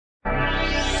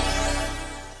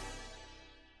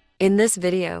In this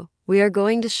video, we are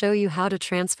going to show you how to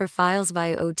transfer files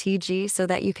via OTG so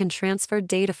that you can transfer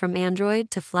data from Android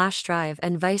to flash drive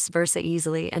and vice versa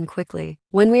easily and quickly.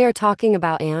 When we are talking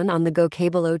about an on-the-go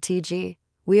cable OTG,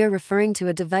 we are referring to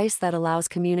a device that allows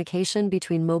communication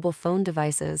between mobile phone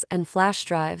devices and flash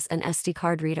drives and SD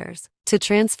card readers. To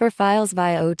transfer files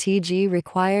via OTG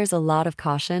requires a lot of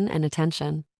caution and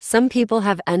attention. Some people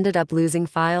have ended up losing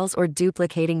files or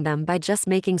duplicating them by just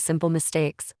making simple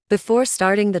mistakes. Before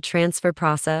starting the transfer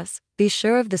process, be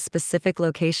sure of the specific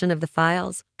location of the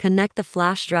files, connect the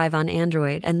flash drive on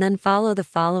Android, and then follow the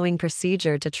following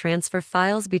procedure to transfer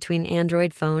files between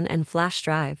Android phone and flash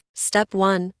drive. Step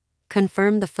 1.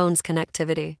 Confirm the phone's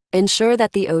connectivity. Ensure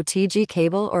that the OTG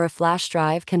cable or a flash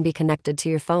drive can be connected to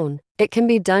your phone. It can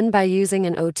be done by using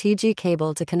an OTG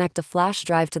cable to connect a flash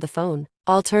drive to the phone.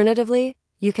 Alternatively,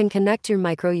 you can connect your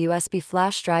micro USB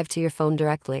flash drive to your phone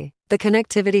directly. The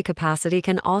connectivity capacity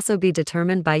can also be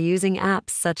determined by using apps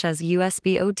such as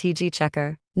USB OTG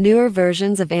Checker. Newer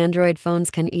versions of Android phones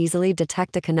can easily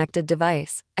detect a connected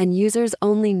device, and users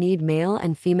only need male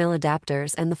and female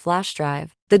adapters and the flash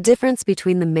drive. The difference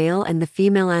between the male and the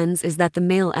female ends is that the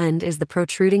male end is the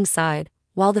protruding side,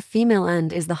 while the female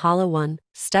end is the hollow one.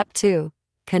 Step 2.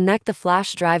 Connect the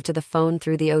flash drive to the phone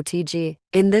through the OTG.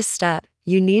 In this step,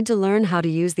 you need to learn how to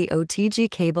use the OTG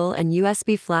cable and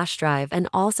USB flash drive and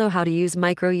also how to use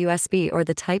micro USB or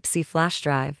the Type-C flash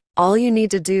drive. All you need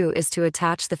to do is to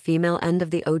attach the female end of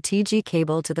the OTG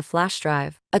cable to the flash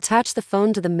drive. Attach the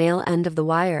phone to the male end of the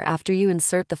wire after you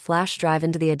insert the flash drive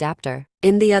into the adapter.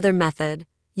 In the other method,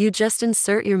 you just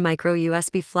insert your micro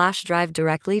USB flash drive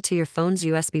directly to your phone's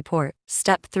USB port.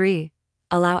 Step 3.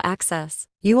 Allow access.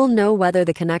 You will know whether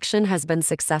the connection has been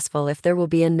successful if there will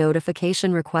be a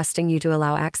notification requesting you to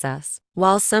allow access.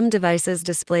 While some devices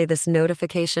display this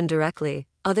notification directly,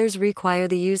 others require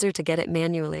the user to get it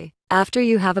manually. After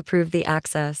you have approved the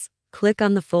access, click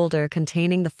on the folder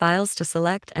containing the files to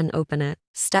select and open it.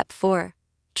 Step 4.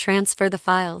 Transfer the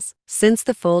files. Since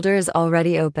the folder is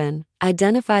already open,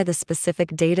 identify the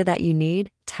specific data that you need,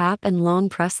 tap and long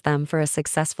press them for a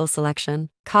successful selection.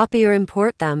 Copy or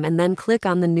import them and then click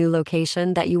on the new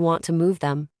location that you want to move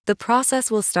them. The process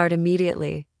will start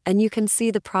immediately, and you can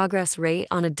see the progress rate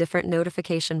on a different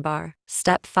notification bar.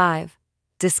 Step 5.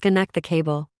 Disconnect the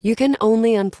cable. You can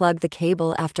only unplug the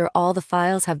cable after all the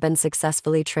files have been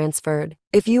successfully transferred.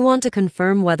 If you want to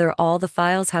confirm whether all the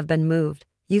files have been moved,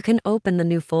 you can open the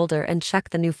new folder and check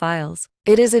the new files.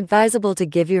 It is advisable to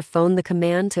give your phone the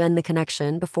command to end the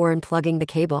connection before unplugging the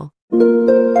cable.